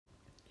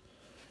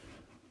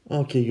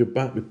Okay, you're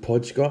back with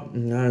Pod Scott,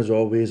 and as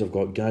always, I've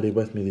got Gary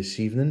with me this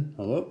evening.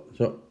 Hello.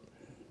 So,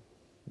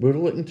 we're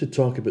looking to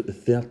talk about the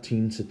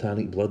 13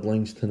 satanic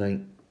bloodlines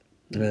tonight.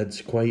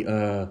 It's quite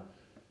an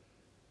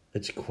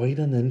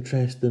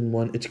interesting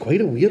one. It's quite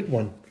a weird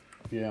one.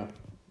 Yeah.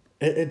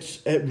 It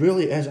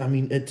really is. I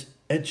mean,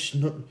 it's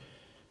not.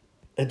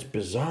 It's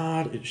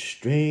bizarre. It's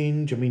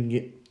strange. I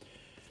mean,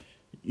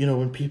 you know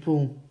when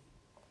people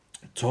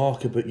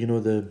talk about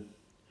the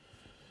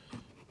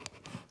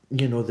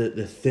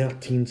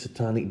 13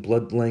 satanic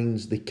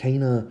bloodlines, they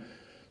kind of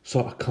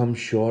sort of come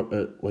short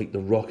at like the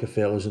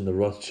Rockefellers and the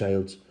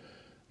Rothschilds.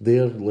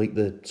 They're like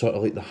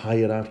the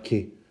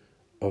hierarchy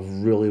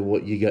of really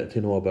what you get to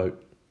know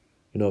about,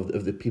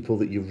 of the people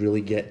that you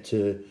really get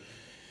to,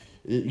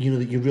 that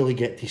you really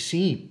get to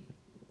see.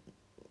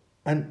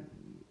 And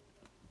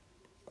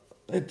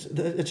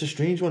it's a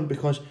strange one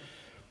because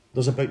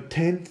there's about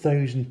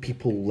 10,000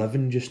 people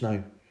living just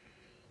now.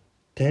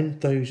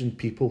 10,000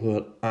 people who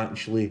are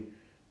actually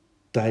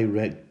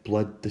direct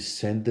blood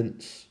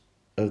descendants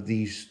of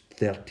these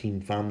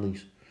 13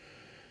 families.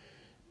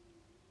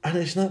 And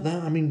it's not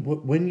that. I mean,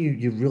 when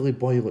you really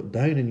boil it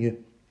down and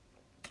you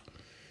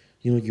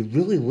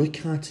really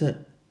look at it,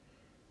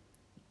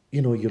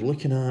 you're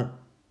looking at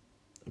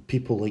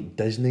people like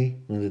Disney,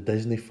 the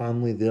Disney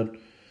family, they're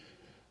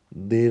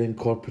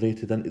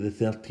incorporated into the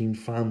 13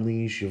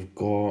 families. You've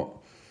got,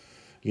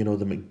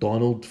 the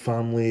McDonald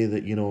family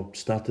that,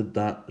 started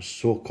that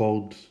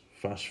so-called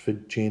fast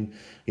food chain,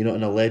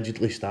 and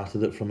allegedly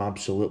started it from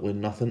absolutely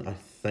nothing. I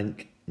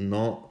think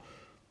not.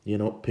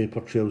 Paper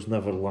trails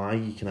never lie.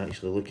 You can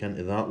actually look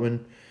into that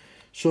one.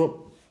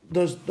 So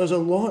there's a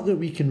lot that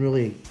we can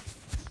really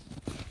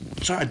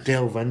sort of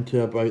delve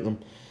into about them.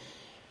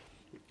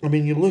 I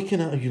mean, if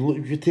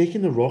you're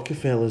taking the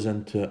Rockefellers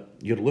into it,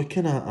 you're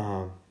looking at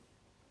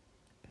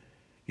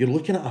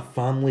a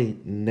family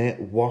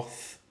net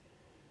worth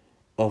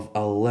of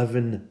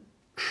 11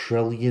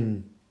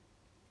 trillion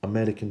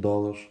American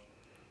dollars.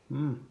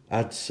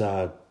 That's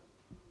a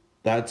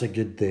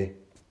good day.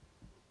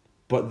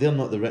 But they're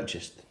not the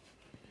richest.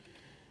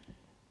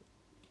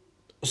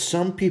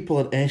 Some people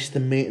are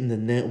estimating the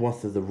net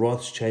worth of the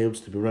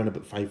Rothschilds to be around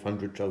about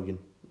 500 trillion.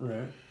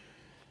 Right.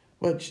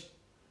 Which,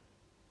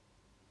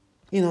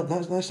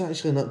 that's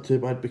actually not too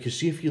bad, because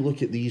see, if you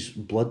look at these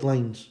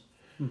bloodlines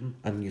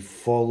and you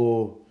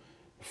follow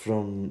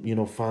from,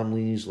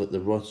 families like the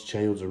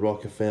Rothschilds, the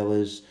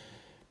Rockefellers,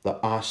 the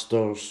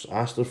Astor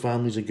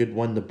family's a good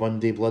one, the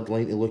Bundy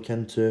bloodline to look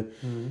into,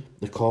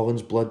 the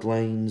Collins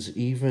bloodlines,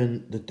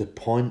 even the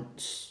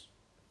DuPonts,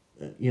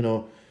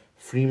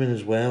 Freeman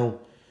as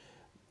well.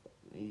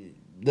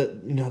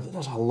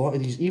 There's a lot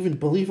of these, even,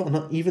 believe it or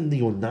not, even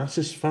the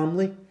Onassis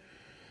family.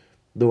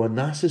 The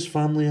Onassis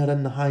family are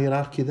in the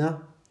hierarchy there.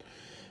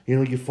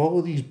 You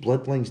follow these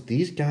bloodlines,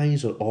 these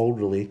guys are all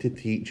related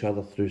to each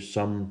other through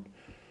some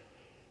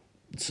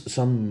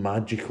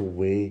magical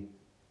way,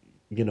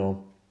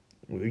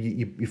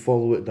 You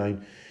follow it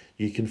down.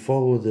 You can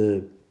follow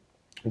the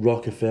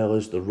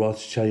Rockefellers, the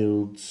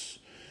Rothschilds,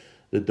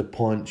 the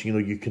DuPonts.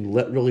 You can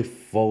literally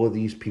follow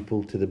these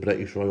people to the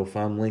British royal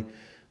family,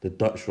 the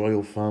Dutch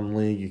royal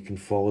family. You can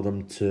follow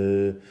them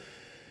to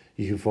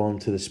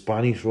the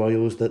Spanish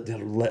royals. That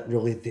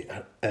they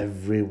are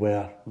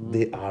everywhere.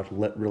 They are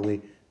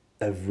literally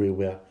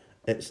everywhere.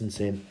 It's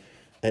insane.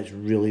 It's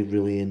really,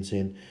 really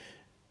insane.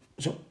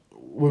 So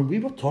when we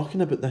were talking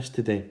about this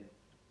today.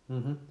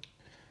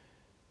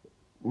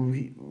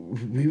 We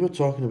were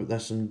talking about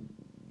this, and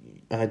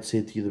I had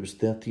said to you there was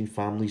 13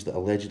 families that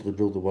allegedly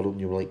ruled the world, and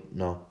you were like,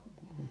 no.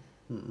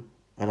 And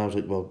I was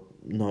like, well,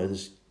 no, it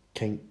is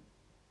kind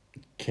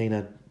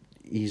of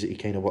easy to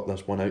kind of work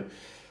this one out.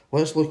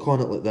 Let's look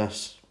on it like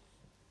this.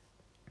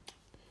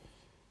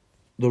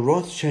 The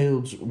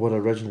Rothschilds were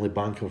originally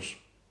bankers.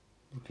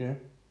 Okay.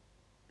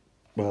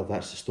 Well,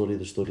 that's the story.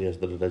 The story is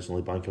they're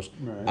originally bankers.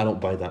 Right. I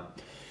don't buy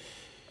that.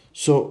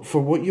 So, for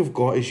what you've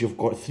got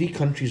 3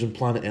 countries on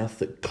planet Earth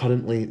that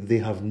currently they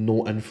have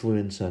no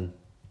influence in.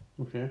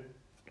 Okay.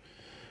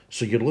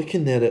 So you're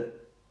looking there at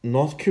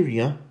North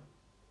Korea,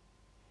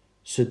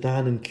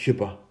 Sudan and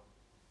Cuba.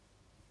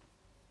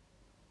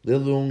 They're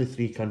the only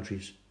 3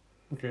 countries.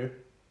 Okay.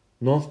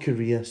 North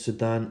Korea,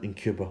 Sudan and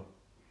Cuba.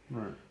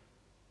 Right.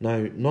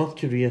 Now, North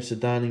Korea,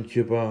 Sudan and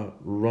Cuba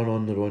run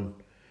on their own.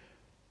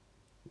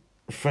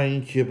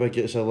 Fine, Cuba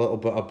gets a little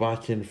bit of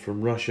backing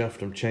from Russia,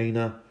 from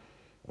China,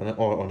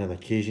 or on an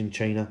occasion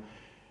China.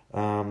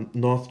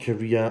 North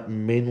Korea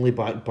mainly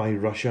backed by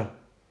Russia,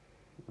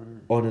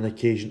 on an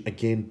occasion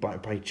again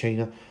backed by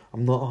China.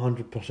 I'm not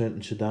 100%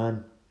 in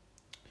Sudan.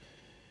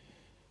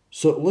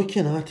 So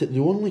looking at it, the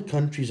only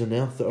countries on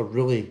earth that are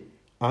really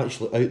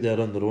actually out there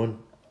on their own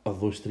are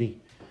those 3.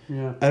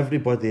 Yeah.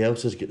 Everybody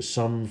else has got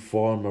some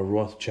form of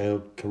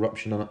Rothschild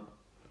corruption in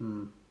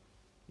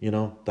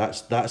it.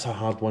 That's a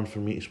hard one for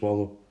me to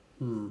swallow.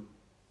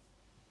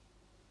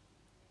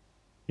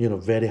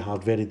 Very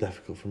hard, very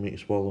difficult for me to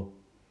swallow.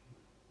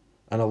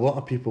 And a lot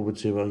of people would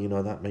say, well,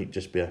 that might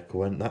just be a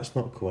coincidence. That's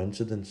not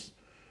coincidence.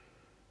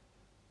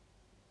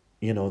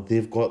 You know,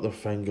 they've got their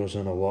fingers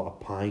in a lot of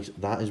pies.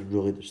 That is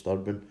really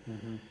disturbing.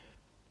 Mm-hmm.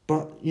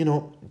 But, you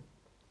know,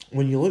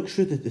 when you look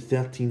through the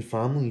 13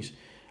 families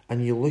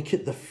and you look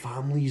at the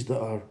families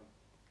that are,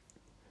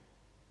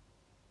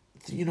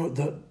 you know,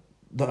 that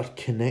are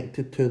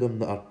connected to them,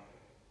 that are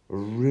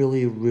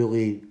really,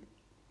 really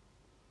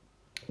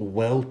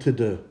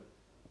well-to-do,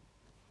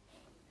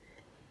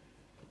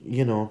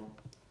 you know,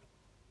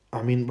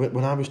 I mean,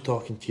 when I was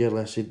talking to you,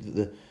 let's say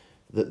the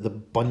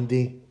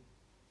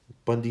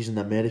Bundys in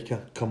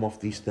America come off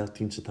these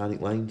 13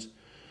 satanic lines.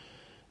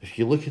 If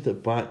you look at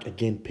it back,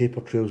 again, paper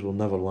trails will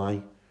never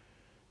lie.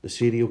 The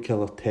serial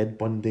killer Ted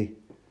Bundy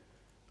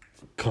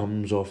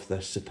comes off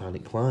this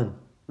satanic clan.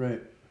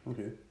 Right.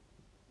 Okay.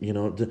 You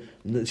know,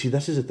 see,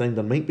 this is the thing.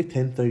 There might be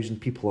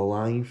 10,000 people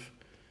alive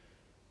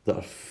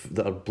that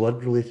are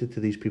blood related to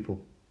these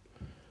people.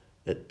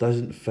 It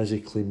doesn't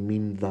physically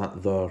mean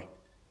that they're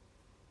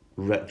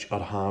rich or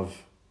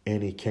have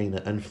any kind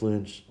of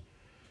influence.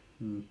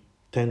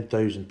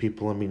 10,000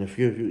 people, I mean, if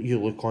you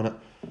look on it,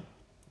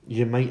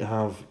 you might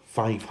have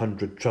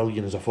 500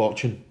 trillion as a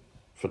fortune,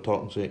 for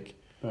talking sake.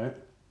 Right.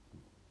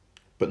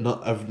 But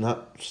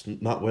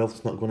that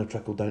wealth's not going to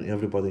trickle down to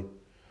everybody.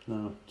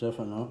 No,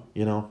 definitely not.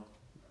 You know,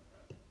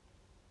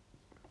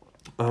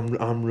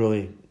 I'm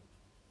really.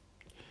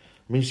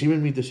 I mean, see,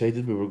 when we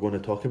decided we were going to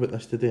talk about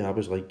this today, I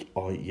was like,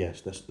 oh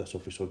yes, this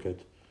will be so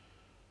good.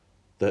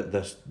 That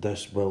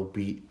this will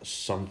be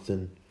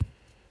something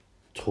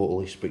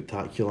totally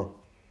spectacular.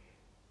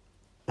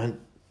 And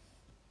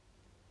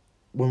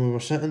when we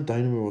were sitting down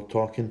and we were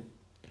talking,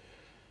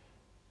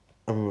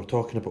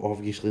 about,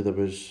 obviously there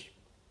was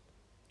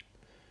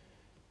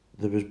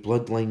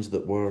bloodlines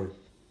that were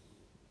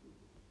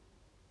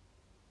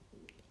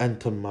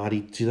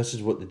intermarried. See, this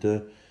is what they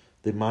do.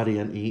 They marry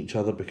into each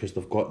other because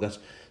they've got this.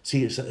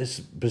 See, it's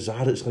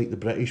bizarre. It's like the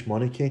British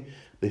monarchy.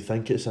 They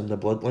think it's in the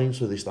bloodline,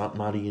 so they start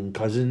marrying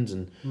cousins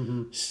and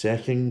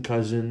second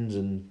cousins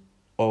and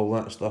all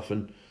that stuff.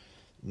 And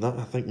that,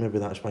 I think maybe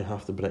that's why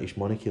half the British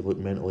monarchy look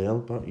mentally ill.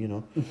 But you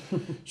know,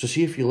 so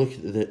see, if you look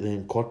at the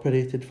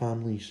incorporated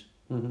families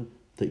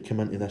that come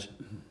into this,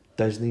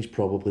 Disney's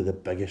probably the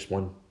biggest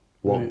one.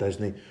 Walt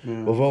Disney.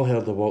 Yeah. We've all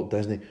heard of Walt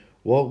Disney.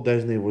 Walt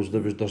Disney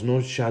there's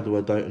no shadow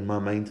of doubt in my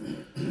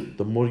mind.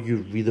 The more you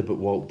read about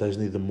Walt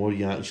Disney, the more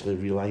you actually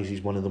realise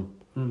he's one of them.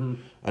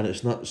 And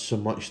it's not so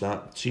much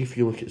that. See, if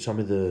you look at some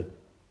of the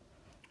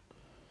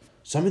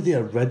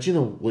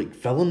original like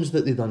films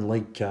that they done,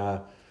 like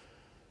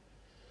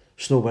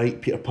Snow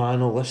White, Peter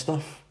Pan, all this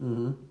stuff.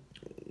 You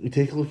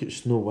take a look at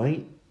Snow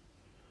White.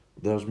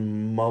 There's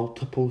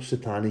multiple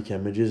satanic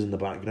images in the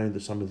background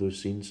of some of those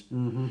scenes.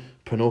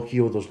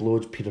 Pinocchio, there's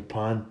loads. Peter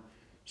Pan,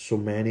 so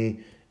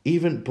many.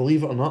 Even,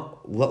 believe it or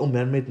not, Little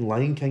Mermaid and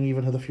Lion King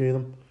even had a few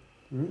of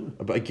them.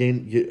 But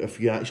again, if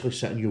you actually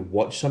sit and you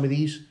watch some of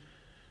these,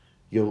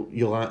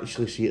 you'll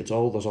actually see there's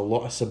a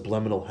lot of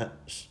subliminal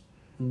hits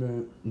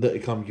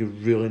that come. You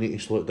really need to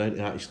slow it down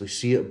to actually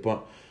see it.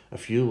 But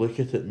if you look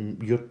at it,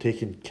 you're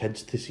taking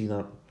kids to see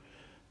that.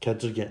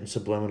 Kids are getting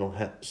subliminal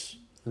hits.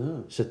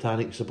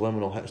 Satanic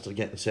subliminal hits. They're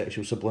getting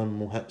sexual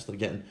subliminal hits. They're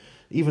getting,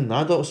 even the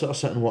adults that are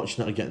sitting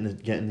watching it are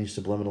getting these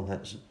subliminal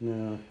hits.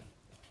 Yeah.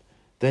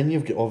 Then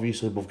we've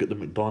got the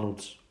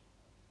McDonald's.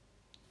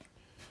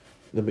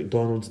 The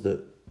McDonald's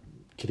that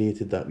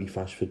created that wee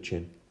fast food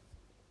chain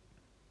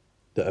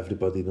that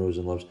everybody knows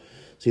and loves.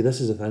 See,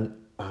 this is the thing.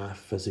 I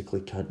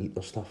physically can't eat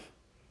their stuff.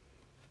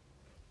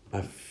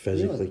 I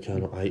physically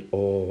cannot.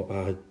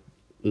 Ugh.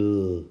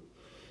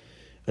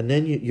 And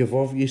then you've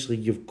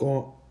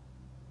got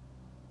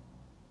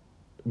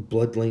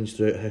bloodlines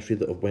throughout history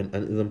that have went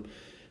into them.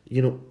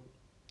 You know,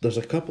 there's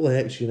a couple of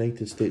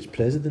ex-United States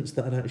presidents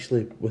that are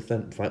actually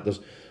within. In fact,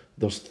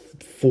 there's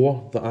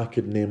 4 that I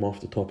could name off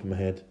the top of my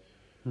head.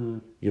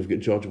 You've got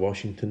George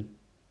Washington.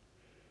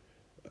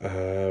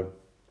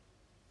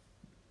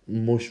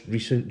 Most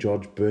recent,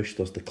 George Bush.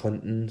 There's the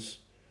Clintons.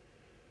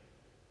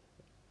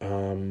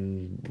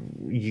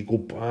 You go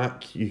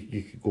back.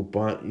 You could go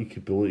back.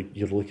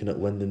 You're looking at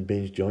Lyndon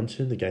Baines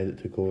Johnson, the guy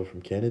that took over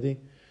from Kennedy.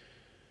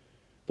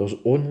 There's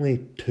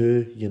only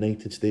 2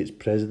 United States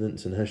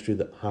presidents in history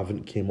that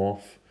haven't came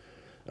off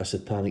a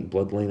satanic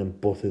bloodline, and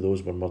both of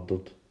those were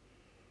murdered.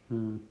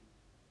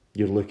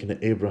 You're looking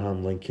at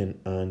Abraham Lincoln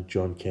and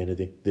John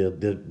Kennedy.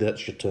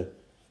 That's your 2.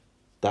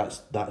 That's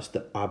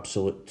the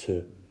absolute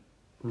 2.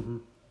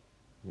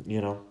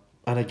 You know,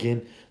 and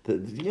again,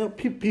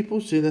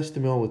 people say this to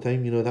me all the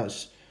time.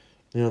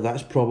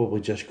 That's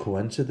probably just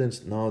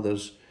coincidence. No,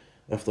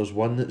 if there's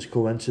one that's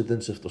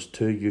coincidence, if there's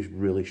 2, you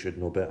really should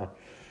know better.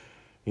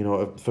 You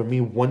know, for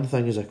me, one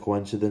thing is a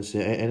coincidence.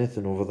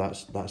 Anything over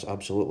that's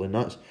absolutely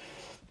nuts.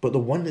 But the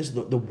one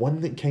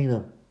that kind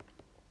of,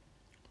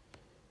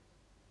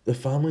 the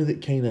family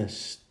that kind of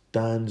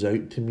stands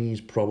out to me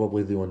is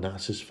probably the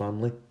Onassis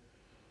family.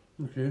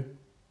 Okay.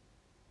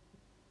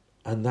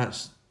 And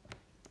that's,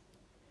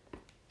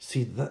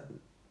 see, that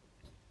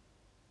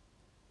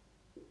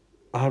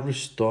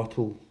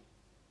Aristotle,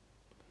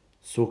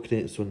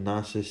 Socrates,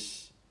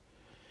 Onassis,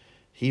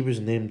 he was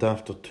named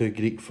after 2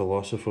 Greek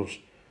philosophers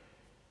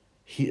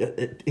He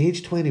at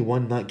age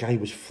 21, that guy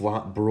was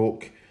flat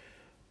broke,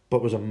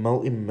 but was a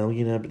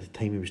multi-millionaire by the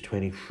time he was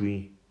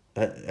 23.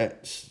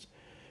 It's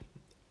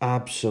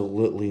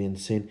absolutely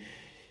insane.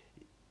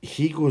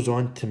 He goes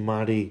on to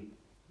marry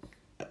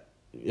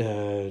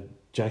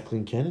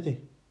Jacqueline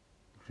Kennedy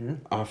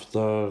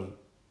after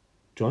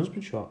John's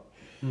been shot.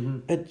 Mm-hmm.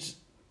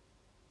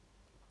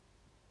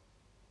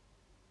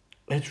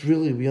 It's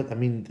really weird. I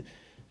mean,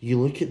 you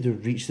look at the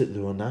reach that the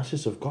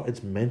Onassis have got.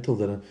 It's mental.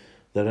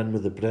 They're in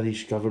with the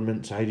British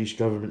governments, Irish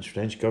governments,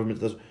 French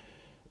governments.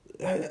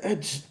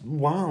 It's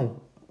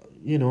wow,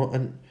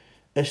 and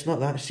it's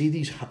not that. See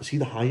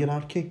the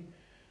hierarchy.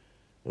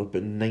 About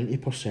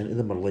 90% of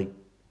them are like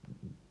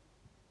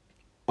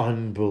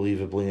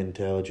unbelievably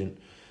intelligent.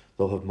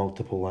 They'll have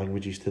multiple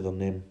languages to their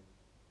name,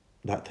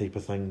 that type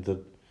of thing.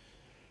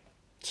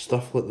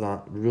 Stuff like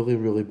that, really,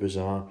 really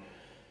bizarre.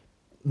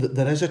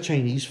 There is a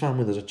Chinese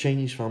family. There's a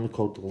Chinese family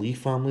called the Li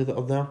family that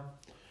are there.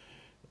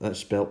 That's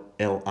spelled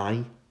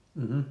Li.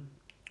 Mm-hmm.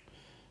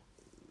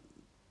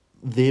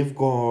 They've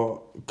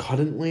got,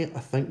 currently, I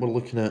think we're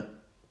looking at,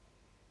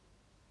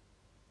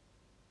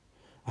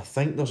 I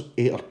think there's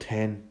 8 or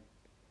 10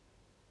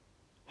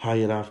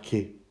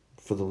 hierarchy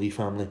for the Li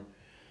family.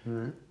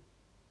 Right.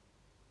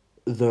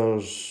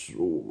 There's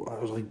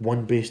like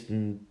one based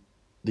in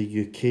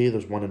the UK,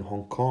 there's one in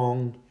Hong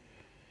Kong,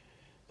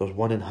 there's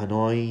one in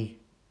Hanoi,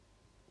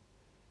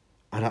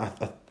 and I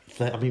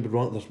think I may be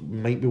wrong, there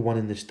might be one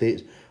in the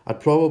States. I'd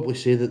probably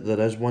say that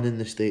there is one in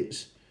the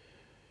States.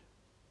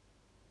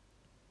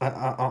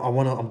 I'm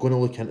going to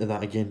look into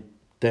that again.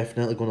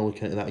 Definitely going to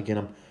look into that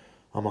again.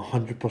 I'm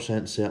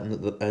 100% certain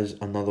that there is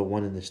another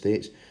one in the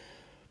States.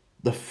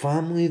 The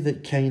family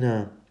that kind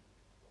of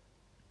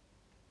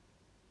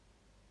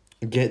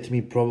get to me,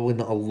 probably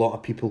not a lot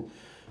of people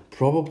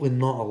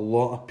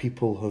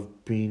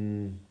have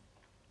been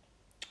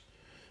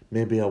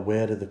maybe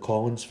aware of the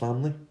Collins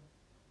family.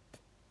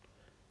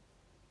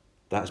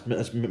 That's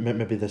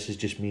maybe this is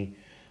just me.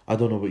 I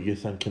don't know what you're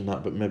thinking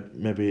that, but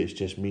maybe it's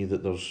just me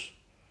that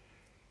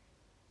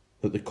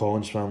the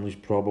Collins families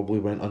probably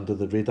went under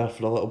the radar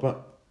for a little bit.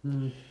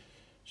 Mm.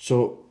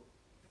 So,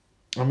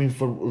 I mean,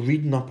 for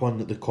reading up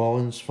on the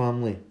Collins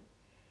family,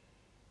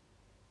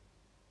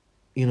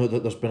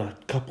 that there's been a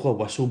couple of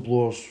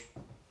whistleblowers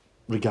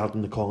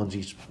regarding the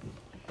Collinses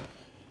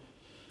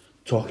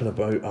talking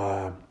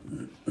about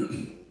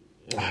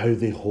how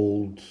they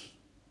hold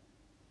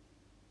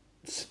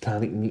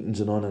satanic meetings,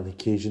 and on an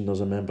occasion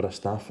there's a member of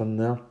staff in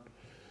there.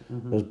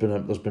 Mm-hmm.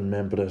 There's been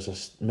members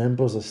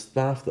of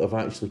staff that have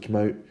actually come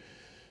out,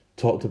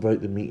 talked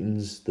about the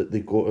meetings that they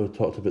go to,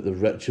 talked about the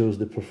rituals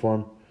they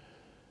perform.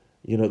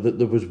 That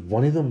there was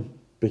one of them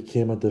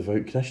became a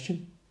devout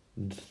Christian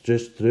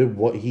just through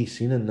what he's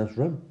seen in this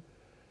room.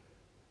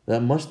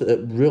 It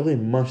really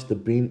must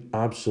have been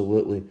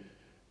absolutely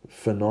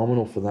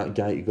phenomenal for that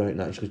guy to go out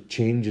and actually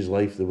change his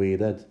life the way he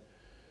did.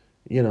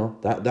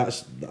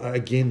 That's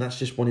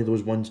just one of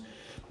those ones.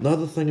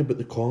 Another thing about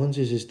the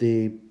Collinses is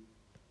they've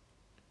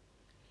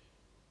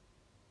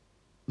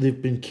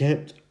been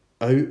kept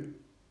out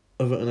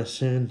of it in a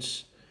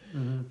sense,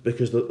 mm-hmm.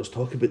 because there's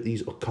talk about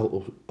these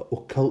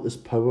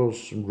occultist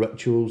powers and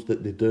rituals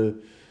that they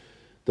do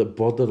that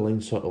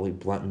borderline sort of like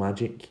black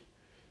magic,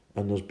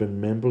 and there's been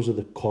members of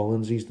the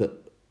Collinses that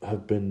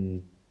have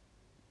been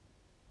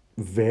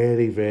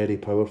very, very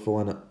powerful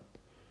in it.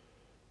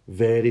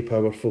 Very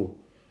powerful.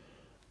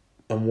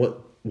 And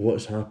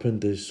what's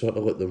happened is sort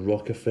of like the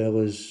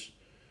Rockefellers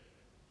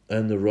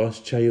and the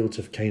Rothschilds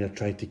have kind of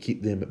tried to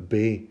keep them at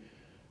bay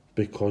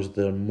because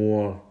they're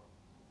more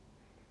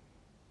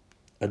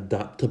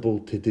adaptable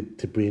to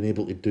being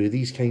able to do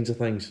these kinds of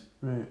things.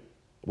 Right.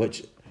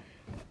 Which,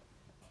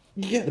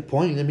 you get the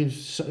point. I mean,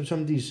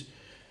 somebody's,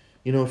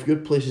 if your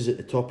place is at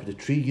the top of the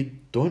tree, you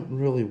don't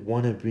really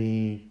want to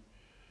be,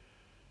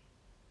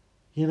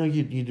 you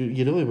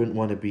really wouldn't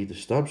want to be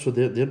disturbed. So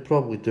they're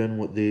probably doing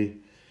what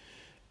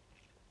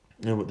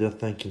what they're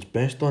thinking's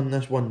best on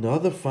this one. The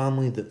other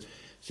family,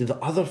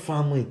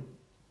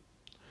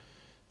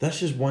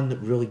 this is one that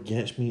really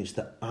gets me. It's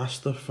the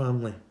Astor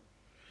family.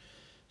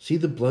 See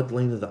the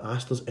bloodline of the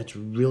Astors? It's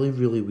really,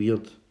 really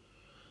weird.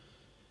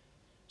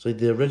 It's like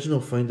the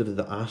original founder of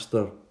the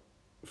Astor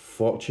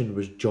fortune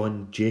was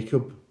John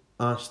Jacob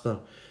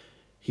Astor.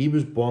 He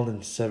was born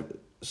in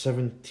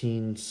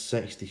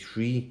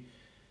 1763.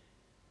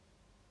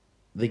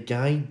 The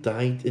guy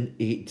died in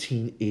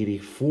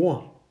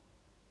 1884.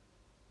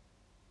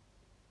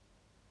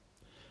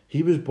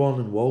 He was born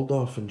in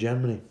Waldorf in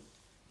Germany.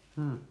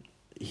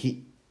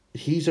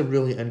 He's a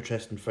really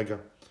interesting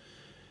figure.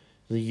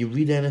 You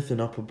read anything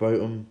up about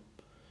him,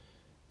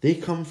 they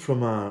come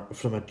from a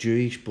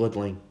Jewish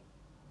bloodline.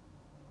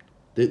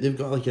 They've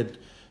got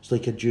it's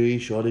like a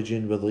Jewish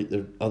origin, with like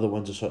the other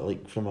ones are sort of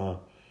like from a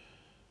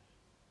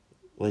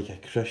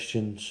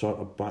Christian sort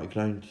of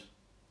background,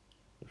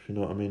 if you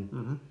know what I mean.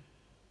 Mm-hmm.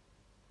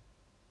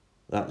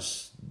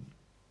 That's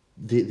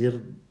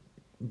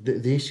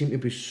they seem to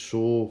be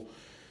so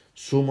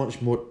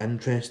much more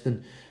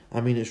interesting. I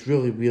mean, it's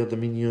really weird. I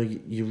mean,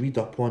 you read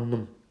up on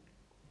them,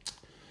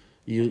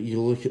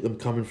 You look at them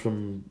coming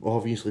from,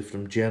 obviously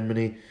from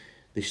Germany.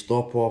 They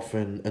stop off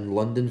in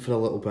London for a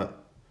little bit.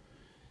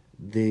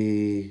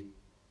 They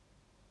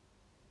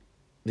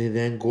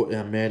then go to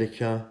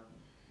America.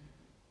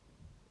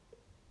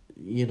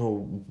 You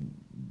know,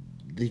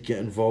 they get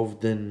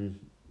involved in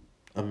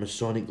a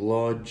Masonic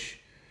lodge.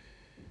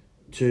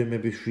 2,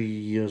 maybe 3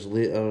 years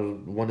later,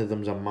 one of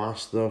them's a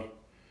master.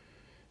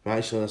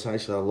 Actually, that's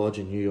actually a lodge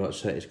in New York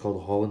City. It's called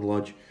the Holland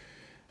Lodge.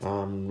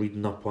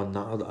 Reading up on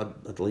that,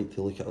 I'd like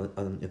to look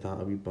into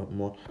that a wee bit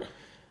more.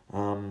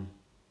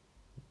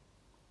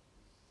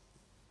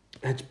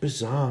 It's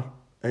bizarre.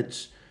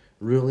 It's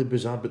really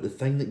bizarre. But the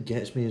thing that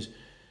gets me is,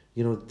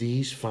 you know,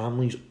 these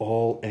families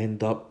all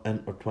end up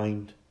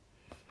intertwined.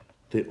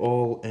 They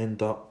all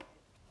end up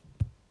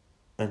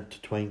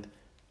intertwined.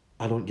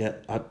 I don't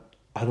get that.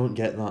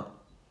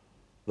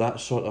 That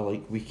sort of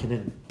like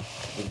weakening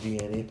the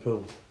DNA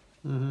pool.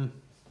 Mm-hmm.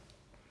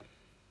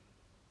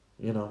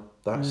 You know,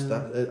 that's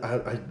that.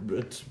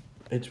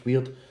 It's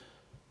weird,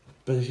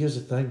 but here's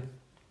the thing.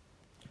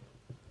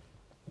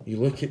 You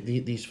look at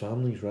these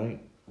families,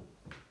 right?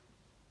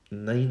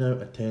 9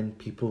 out of 10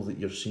 people that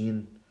you're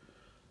seeing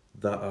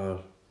that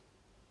are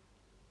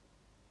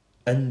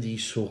in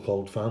these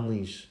so-called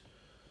families,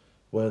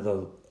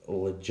 whether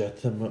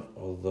legitimate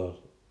or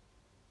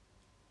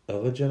they're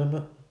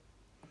illegitimate,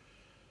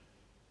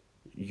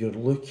 you're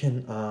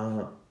looking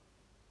at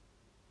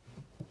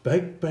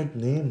big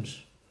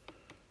names.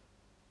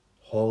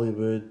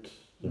 Hollywood,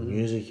 the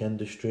music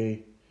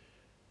industry,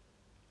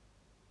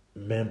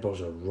 members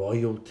of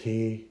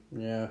royalty.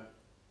 Yeah.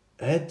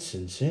 It's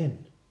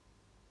insane.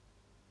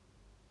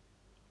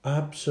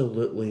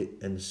 Absolutely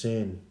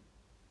insane.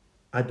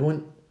 I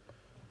don't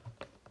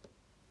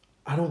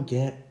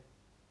get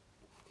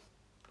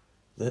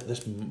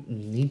this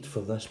need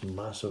for this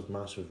massive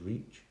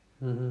reach.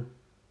 Mm-hmm.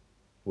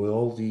 With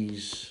all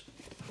these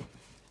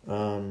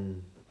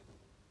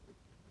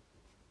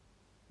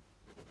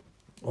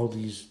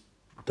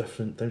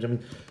different things. I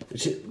mean,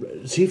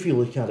 see if you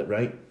look at it,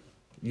 right?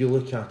 You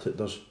look at it,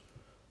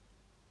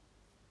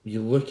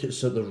 you look at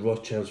the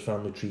Rothschild's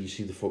family tree, you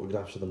see the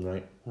photographs of them,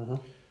 right? Uh-huh.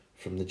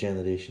 From the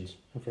generations.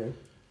 Okay.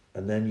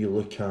 And then you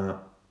look at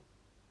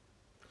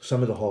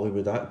some of the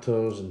Hollywood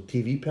actors and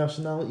TV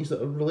personalities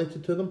that are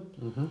related to them.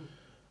 Mm-hmm.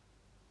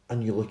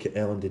 And you look at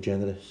Ellen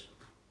DeGeneres.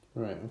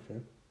 Right,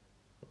 okay.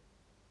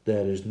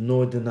 There is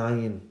no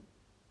denying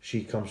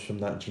she comes from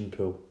that gene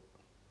pool.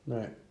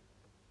 Right.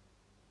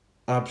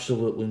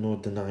 Absolutely no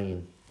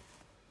denying.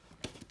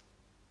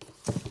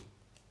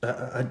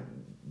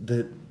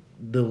 The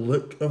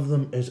look of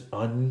them is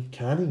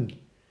uncanny.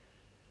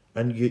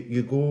 And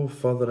you go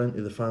further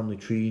into the family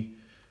tree,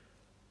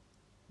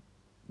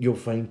 you'll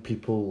find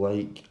people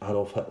like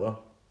Adolf Hitler,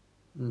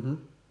 Mm-hmm.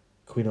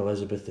 Queen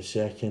Elizabeth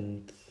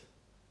II,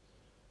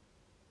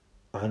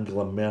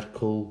 Angela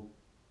Merkel,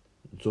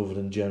 it's over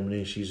in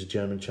Germany, she's a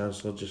German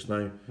Chancellor just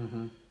now.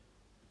 Mm-hmm.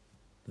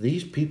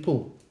 These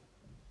people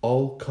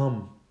all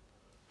come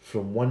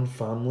from one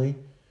family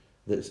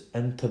that's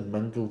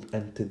intermingled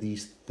into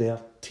these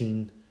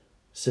 13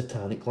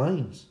 satanic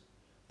lines.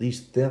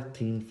 These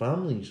 13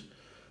 families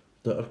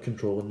that are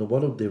controlling the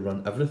world. They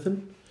run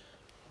everything.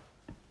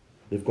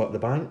 They've got the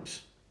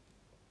banks.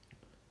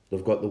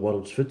 They've got the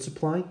world's food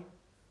supply.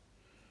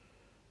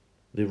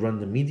 They run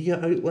the media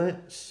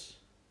outlets.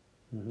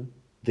 Mm-hmm.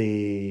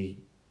 They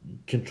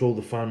control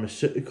the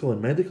pharmaceutical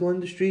and medical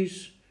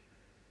industries.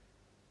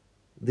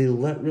 They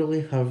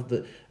literally have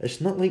the... It's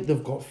not like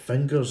they've got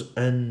fingers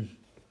in...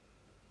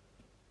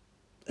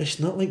 It's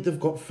not like they've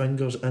got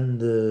fingers in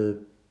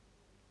the...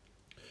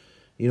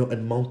 You know,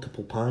 in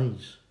multiple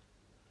pies.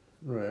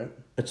 Right.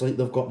 It's like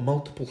they've got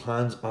multiple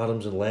hands,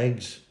 arms and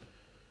legs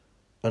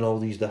and all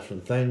these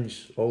different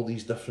things. All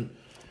these different...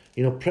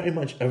 You know, pretty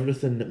much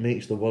everything that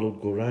makes the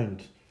world go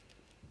round.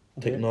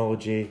 Okay.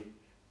 Technology,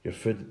 your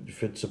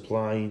food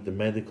supply, the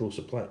medical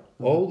supply.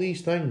 All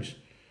these things.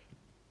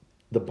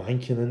 The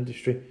banking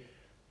industry.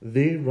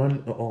 They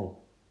run it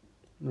all.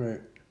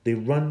 Right. They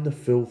run the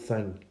full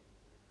thing.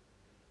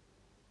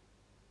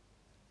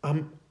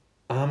 I'm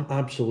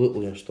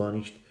absolutely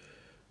astonished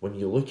when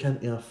you look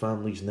into a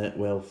family's net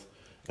wealth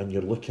and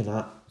you're looking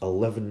at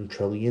 11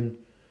 trillion,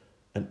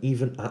 and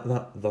even at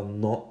that, they're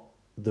not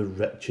the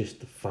richest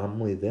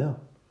family there.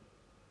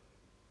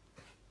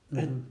 Mm-hmm.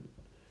 And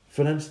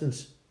for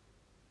instance,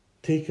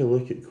 take a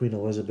look at Queen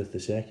Elizabeth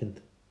II.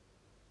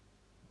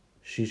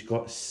 She's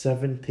got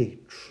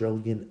 70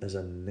 trillion as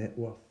a net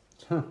worth.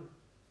 Huh.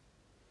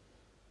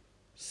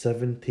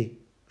 70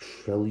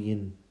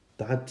 trillion.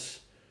 That's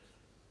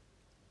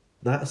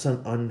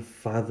an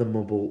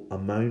unfathomable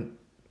amount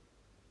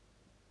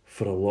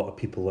for a lot of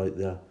people out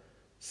there.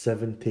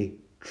 70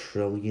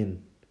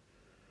 trillion.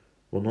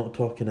 We're not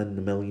talking in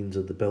the millions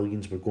or the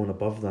billions, we're going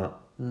above that.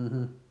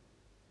 Mm-hmm.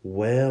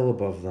 Well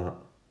above that.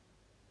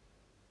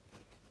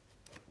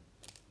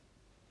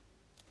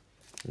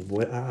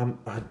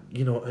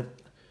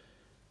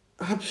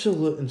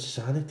 Absolute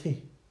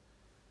insanity.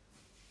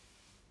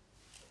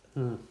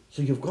 Hmm.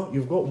 So you've got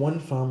one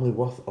family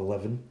worth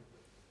 11.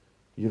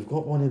 You've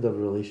got one of the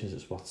relations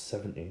that's worth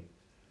 70.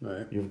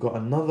 Right. You've got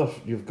another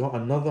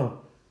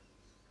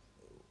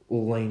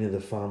line of the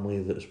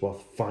family that's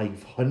worth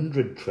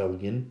 500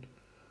 trillion.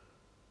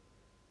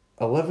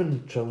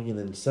 11 trillion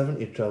and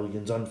 70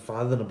 trillion is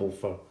unfathomable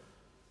for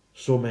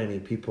so many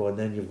people, and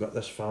then you've got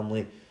this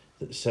family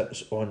that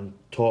sits on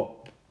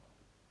top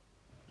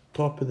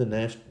of the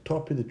nest,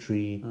 top of the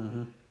tree,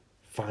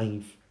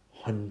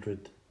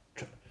 500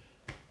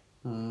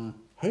 How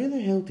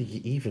the hell do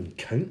you even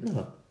count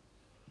that?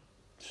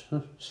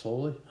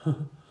 Slowly.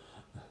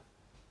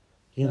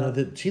 You know,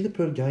 see the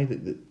poor guy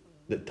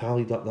that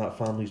tallied up that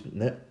family's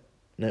net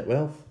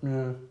wealth?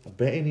 Yeah. I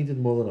bet he needed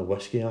more than a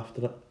whiskey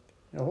after it.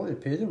 I thought they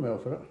paid him well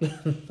for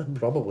it.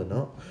 Probably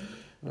not.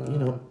 You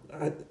know,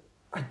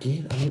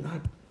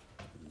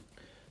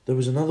 there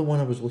was another one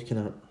I was looking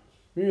at.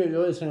 You know,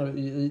 the other thing about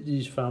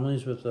these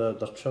families with their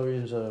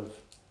trillions of,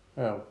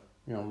 well,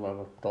 you know,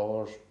 whatever,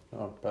 dollars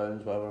or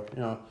pounds, whatever,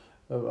 you know,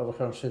 whatever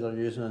currency they're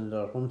using in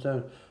their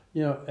hometown,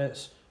 you know,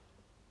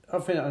 I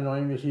find it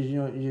annoying because, you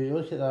know, you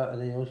look at that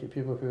and then you look at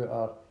people who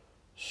are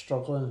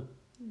struggling,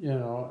 you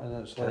know, and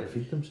it's Can't like...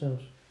 feed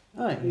themselves.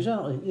 Aye,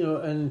 exactly, you know,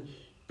 and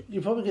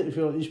you probably get the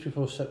feel that these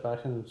people sit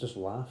back and just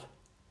laugh.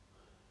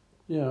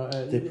 You know...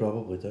 They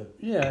probably do.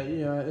 Yeah,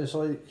 you know, it's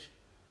like...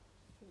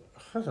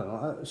 I don't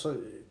know, it's like...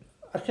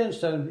 I can't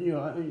stand, you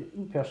know,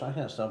 in person, I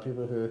can't stand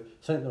people who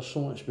think they're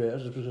so much better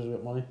just because they've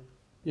got money.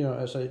 You know,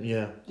 it's like...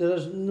 Yeah. There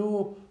is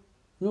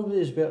nobody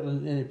is better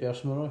than any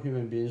person. We're all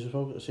human beings. We've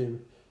all got the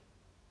same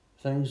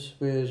things.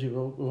 Whereas we've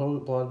all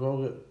got blood, we've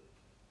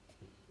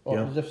all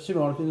got the same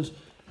organs.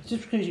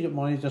 Just because you get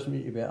money doesn't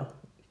make you better.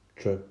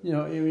 True. You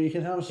know, you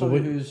can have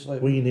somebody who's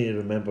like... What you need to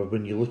remember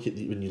when you look at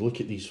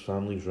these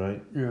families,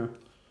 right? Yeah.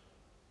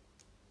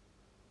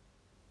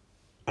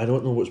 I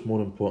don't know what's more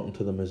important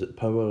to them. Is it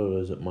power or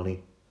is it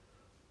money?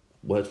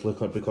 Let's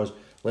look at, because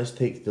let's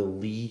take the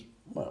Lee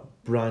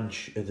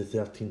branch of the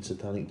 13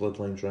 satanic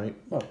bloodlines, right?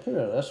 Well, put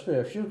it this way: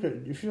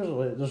 if you're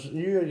like, there's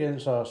you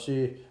against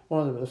say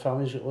one of the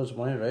families got loads of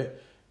money, right?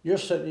 You're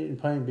sitting eating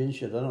pie and beans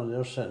for your dinner, and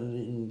they're sitting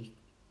eating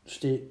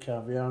steak,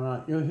 caviar, and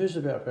that. You know, who's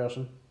the better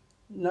person?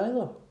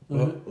 Neither.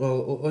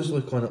 Well, let's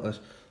look on at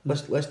this.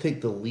 Let's take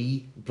the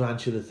Lee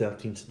branch of the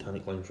 13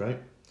 satanic lines, right?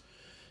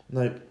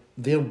 Now,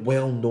 they're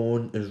well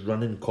known as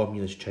running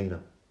communist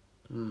China.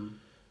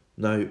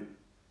 Now,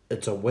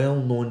 it's a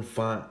well-known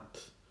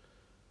fact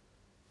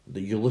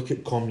that you look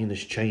at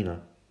communist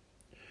China,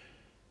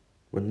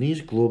 when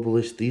these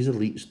globalists, these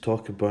elites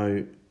talk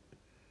about,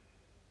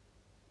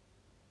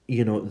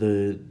 you know,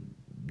 the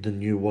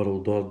new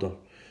world order.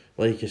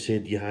 Like I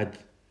said, you had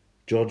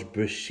George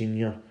Bush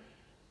Senior,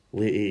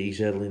 late 80s,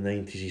 early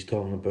 90s, he's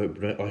talking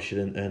about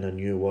ushering in a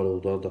new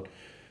world order.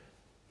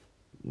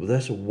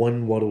 This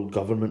one world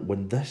government,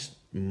 when this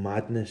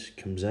madness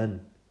comes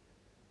in,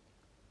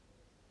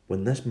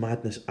 when this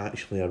madness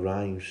actually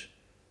arrives,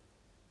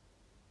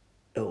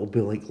 it'll be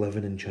like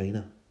living in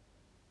China.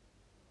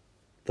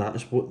 That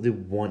is what they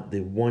want. They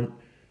want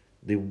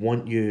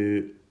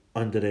you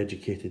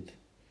undereducated.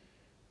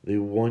 They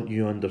want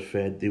you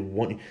underfed.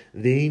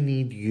 They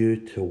need you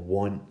to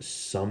want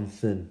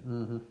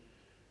something.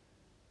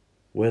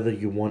 Whether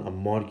you want a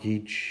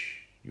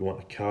mortgage, you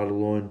want a car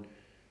loan,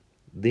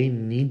 they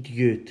need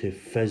you to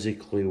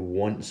physically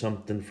want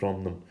something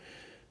from them.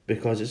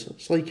 Because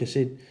it's like I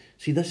said,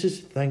 see, this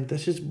is the thing,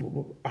 this is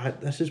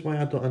why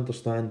I don't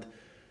understand,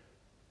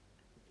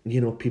 you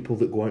know, people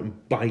that go out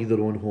and buy their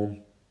own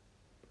home.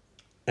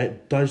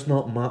 It does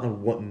not matter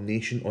what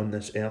nation on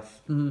this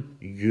earth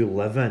you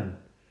live in.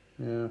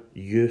 Yeah.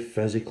 You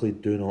physically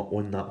do not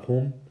own that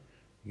home.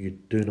 You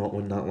do not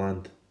own that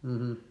land.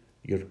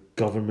 Your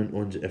government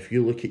owns it. If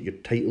you look at your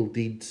title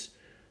deeds,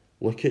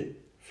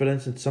 for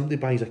instance, somebody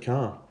buys a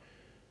car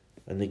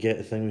and they get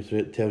a thing through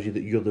it tells you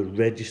that you're the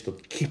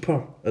registered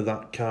keeper of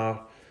that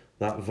car,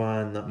 that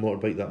van, that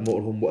motorbike, that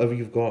motorhome, whatever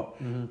you've got.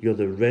 You're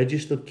the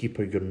registered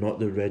keeper, you're not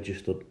the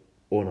registered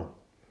owner.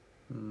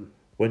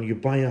 When you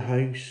buy a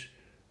house,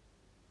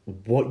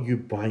 what you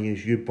buy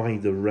is you buy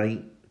the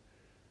right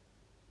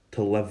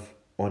to live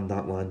on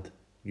that land.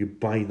 You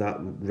buy that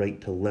right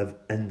to live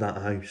in that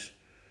house.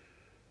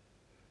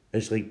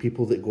 It's like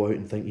people that go out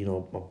and think, you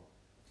know,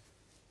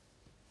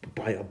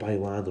 I'll buy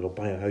land or I'll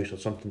buy a house or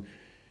something.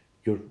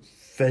 You're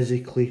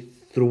physically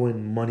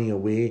throwing money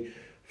away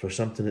for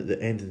something at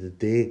the end of the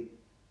day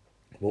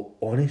will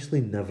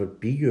honestly never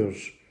be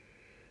yours.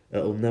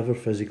 It'll never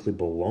physically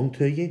belong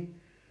to you.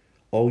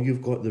 All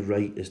you've got the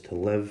right is to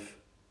live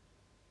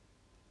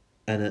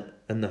in it,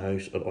 in the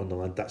house or on the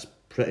land. That's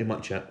pretty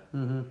much it.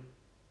 And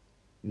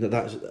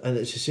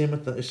it's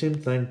the same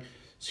thing.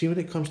 See, when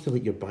it comes to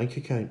like your bank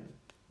account,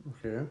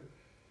 Okay.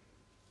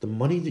 the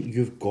money that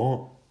you've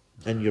got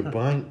in your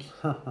bank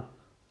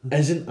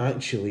isn't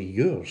actually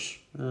yours.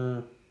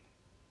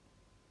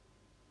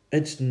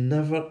 It's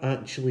never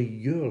actually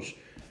yours.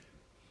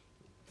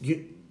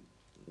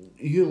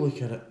 You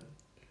look at it.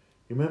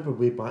 You remember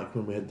way back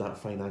when we had that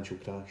financial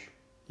crash?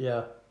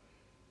 Yeah.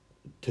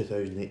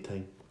 2008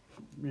 time.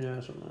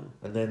 Yeah, something like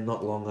that. And then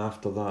not long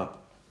after that,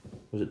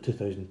 was it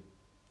 2010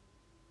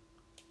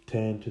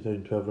 2010,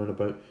 2012, round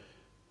about,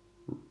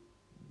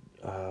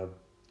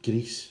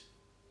 Greece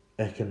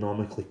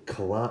economically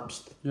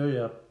collapsed.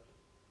 Yeah.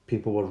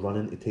 People were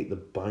running to take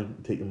the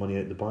money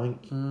out of the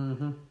bank.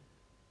 Mm-hmm.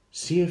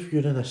 See if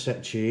you're in a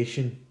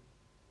situation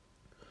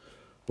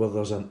where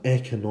there's an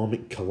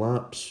economic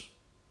collapse.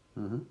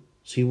 Mm-hmm.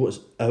 See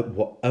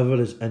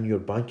whatever is in your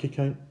bank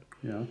account.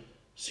 Yeah.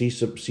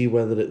 See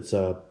whether it's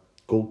a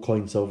gold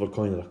coin, silver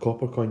coin, or a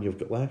copper coin you've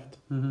got left.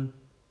 Mm-hmm.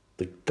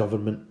 The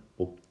government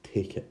will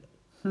take it.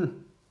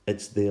 Hmm.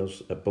 It's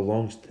theirs. It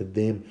belongs to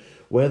them.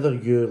 Whether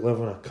you live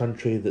in a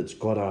country that's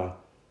got a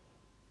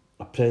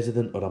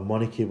president or a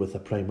monarchy with a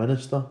prime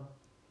minister,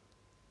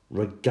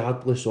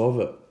 regardless of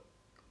it,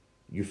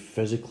 you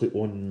physically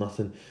own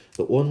nothing.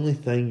 The only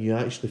thing you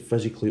actually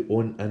physically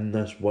own in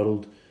this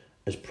world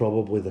is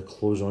probably the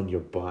clothes on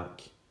your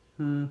back.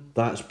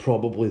 That's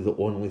probably the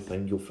only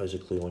thing you'll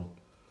physically own.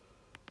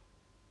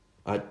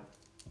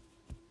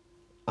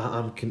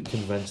 I'm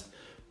convinced.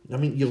 I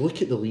mean, you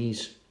look at the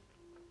Lees.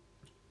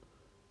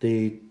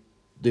 They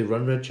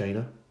run Red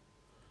China.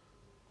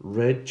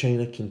 Red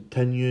China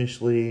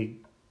continuously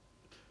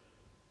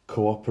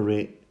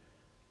cooperate.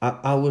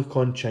 I look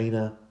on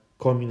China,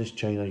 Communist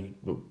China,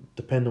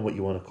 depending on what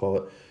you want to call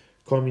it,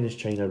 Communist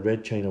China,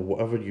 Red China,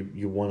 whatever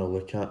you want to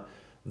look at,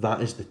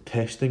 that is the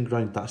testing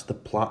ground, that's the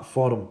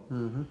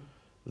platform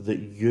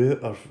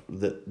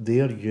that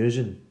they're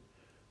using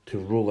to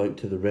roll out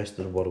to the rest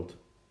of the world.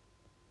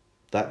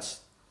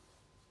 That's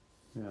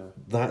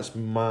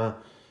my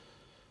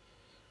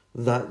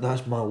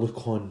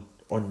look on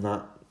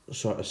that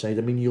sort of side.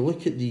 I mean, you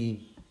look at the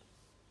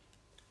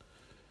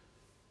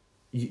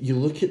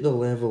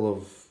level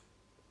of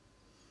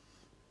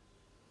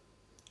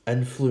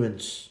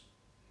influence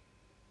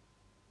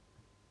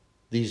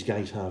these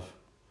guys have.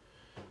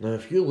 Now,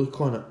 if you look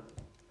on it,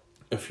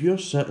 if you're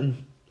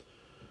sitting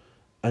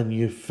and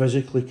you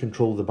physically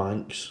control the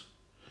banks,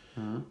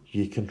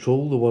 you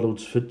control the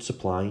world's food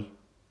supply,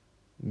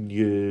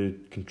 you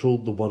control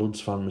the world's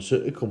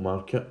pharmaceutical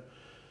market,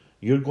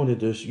 you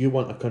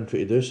want a country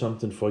to do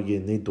something for you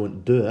and they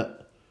don't do it,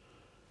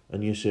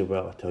 and you say,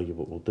 well, I tell you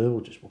what we'll do,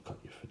 we'll cut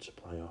your food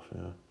supply off,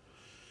 and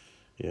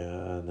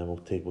then we'll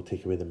take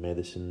away the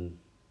medicine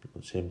at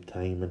the same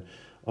time, and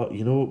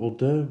you know what we'll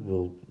do?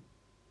 We'll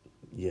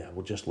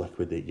just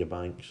liquidate your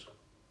banks.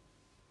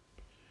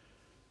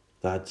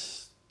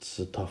 It's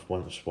a tough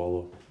one to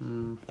swallow.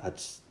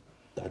 That's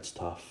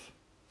tough.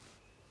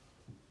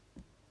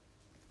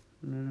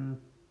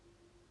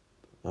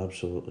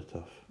 Absolutely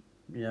tough.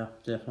 Yeah,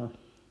 definitely.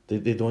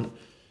 They don't,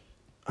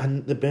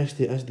 and the best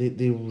it is,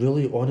 they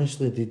really,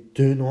 honestly, they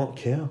do not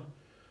care.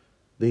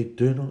 They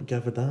do not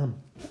give a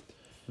damn.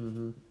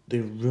 They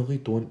really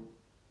don't.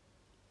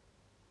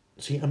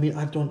 See, I mean,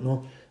 I don't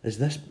know.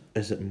 Is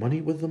it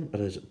money with them,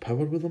 or is it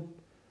power with them?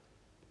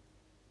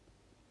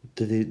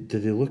 Do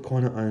they look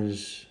on it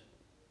as,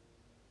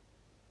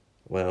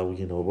 well,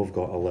 we've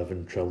got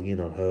 11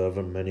 trillion or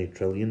however many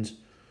trillions.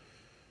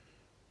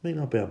 Might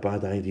not be a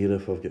bad idea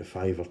if we've got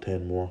 5 or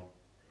 10 more.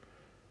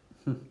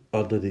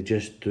 Or do they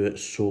just do it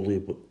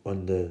solely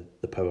on the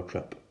power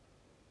trip?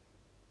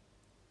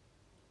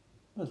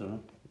 I don't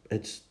know.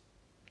 It's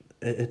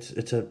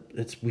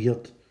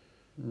weird.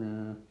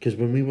 Because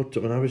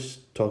when I was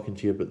talking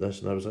to you about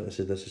this, and I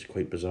said this is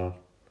quite bizarre.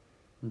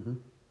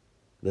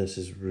 This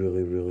is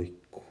really, really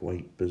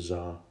quite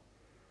bizarre.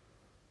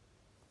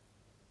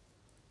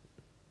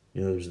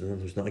 There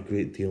was not a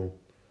great deal.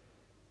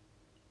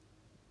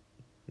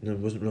 There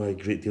wasn't really a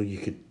great deal you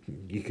could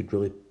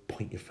really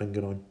point your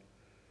finger on.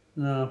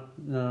 No,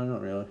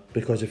 not really.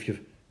 Because if you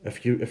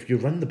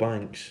run the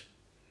banks,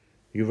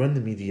 you run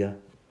the media,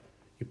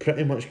 you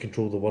pretty much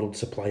control the world's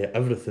supply of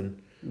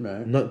everything.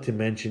 Right. Not to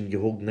mention you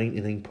hold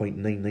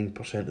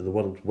 99.99% of the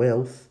world's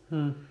wealth.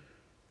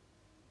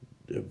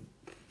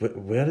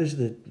 Where is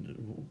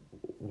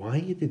why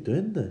are they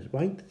doing this?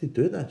 Why did they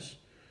do this?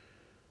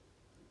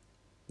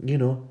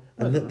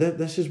 And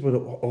this is where it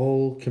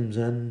all comes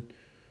in.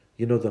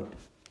 The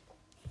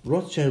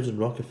Rothschilds and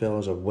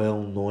Rockefellers are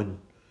well known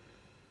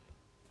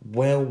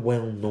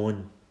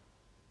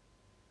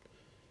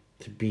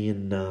to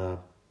being,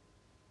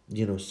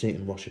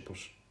 Satan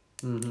worshippers.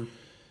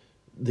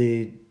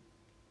 There's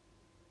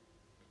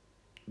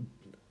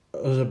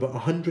about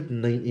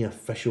 190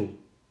 official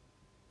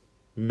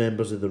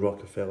members of the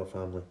Rockefeller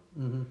family.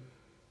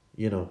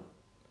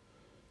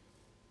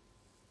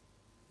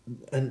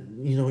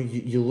 And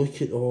you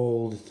look at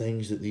all the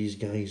things that these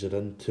guys are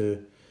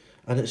into,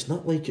 and it's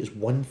not like it's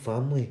one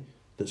family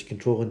that's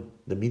controlling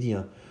the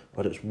media,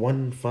 or it's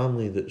one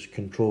family that's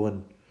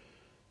controlling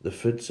the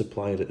food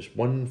supply, or it's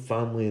one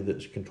family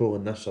that's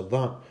controlling this or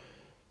that.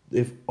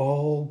 They've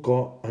all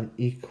got an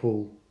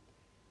equal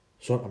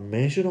sort of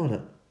measure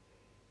on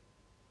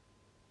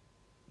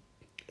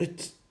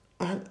it.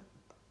 I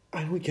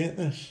don't get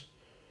this.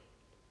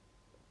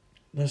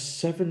 There's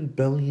 7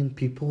 billion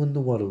people in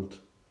the world,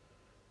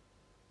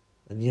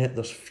 and yet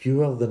there's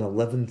fewer than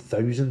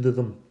 11,000 of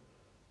them,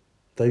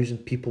 1,000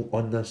 people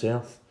on this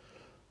earth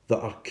that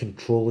are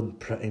controlling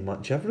pretty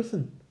much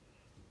everything.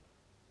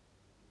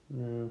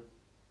 Yeah.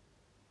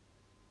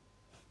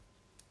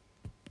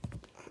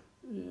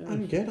 I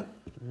don't get it.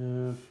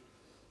 Yeah.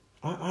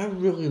 I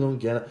really don't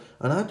get it.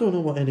 And I don't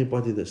know what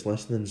anybody that's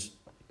listening's...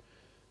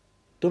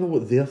 Don't know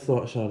what their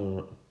thoughts are on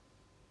it.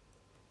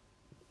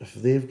 If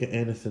they've got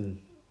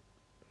anything...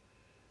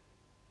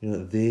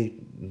 they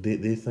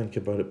think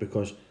about it,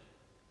 because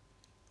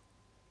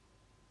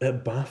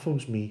it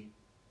baffles me.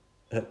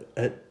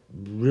 It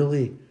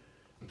really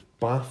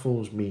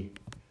baffles me.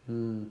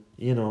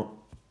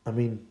 I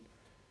mean,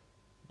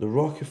 the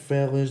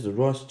Rockefellers, the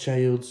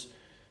Rothschilds,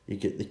 you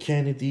get the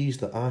Kennedys,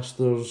 the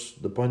Astors,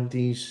 the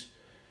Bundys,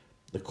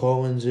 the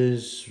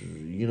Collinses,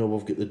 we've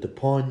got the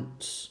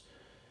DuPonts,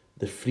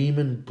 the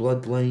Freeman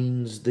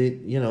bloodlines,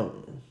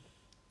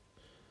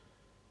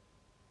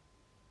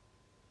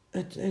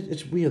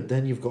 it's weird.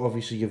 Then you've got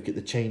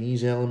the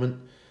Chinese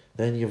element,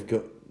 then you've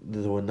got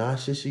the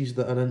Onassis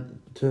that are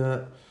into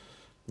it.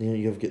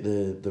 You've got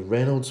the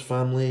Reynolds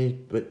family,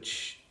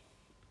 which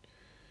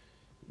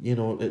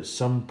at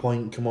some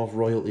point come off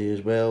royalty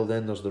as well.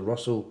 Then there's the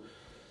Russell,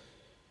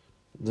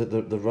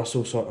 the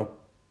Russell sort of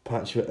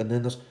patch of it, and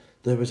then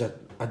there was a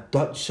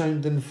Dutch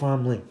sounding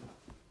family.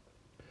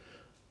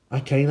 I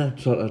kind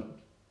of got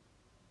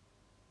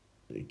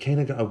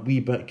a wee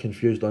bit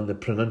confused on the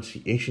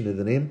pronunciation of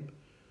the name.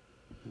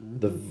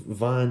 The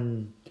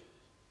Van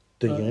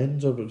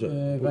Duyens, or was it?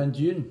 Van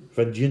Duyn.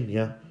 Van Duyn,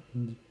 yeah.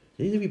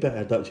 There's a wee bit of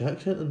a Dutch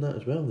accent in that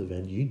as well, the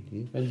Van Duyn.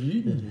 Yeah. Van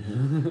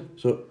Duyn.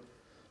 So,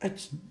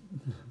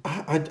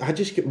 I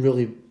just get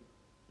really...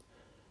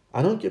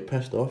 I don't get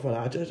pissed off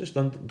at it. I just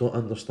don't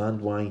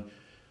understand why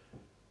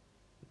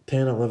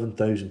 10,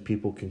 11,000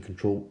 people can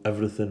control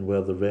everything,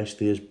 where the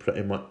rest is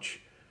pretty much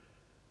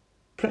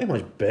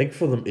beg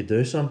for them to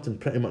do something,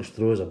 pretty much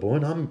throw us a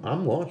bone.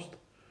 I'm lost.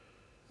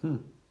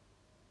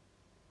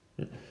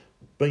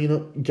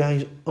 But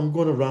guys, I'm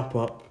going to wrap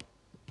up.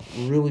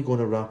 Really going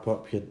to wrap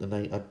up here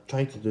tonight. I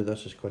tried to do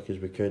this as quick as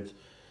we could.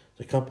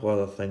 There's a couple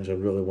other things I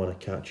really want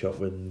to catch up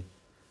with and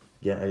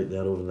get out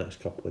there over the next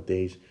couple of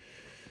days.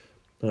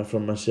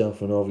 From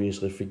myself and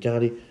obviously for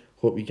Gary,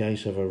 hope you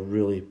guys have a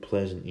really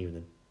pleasant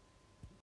evening.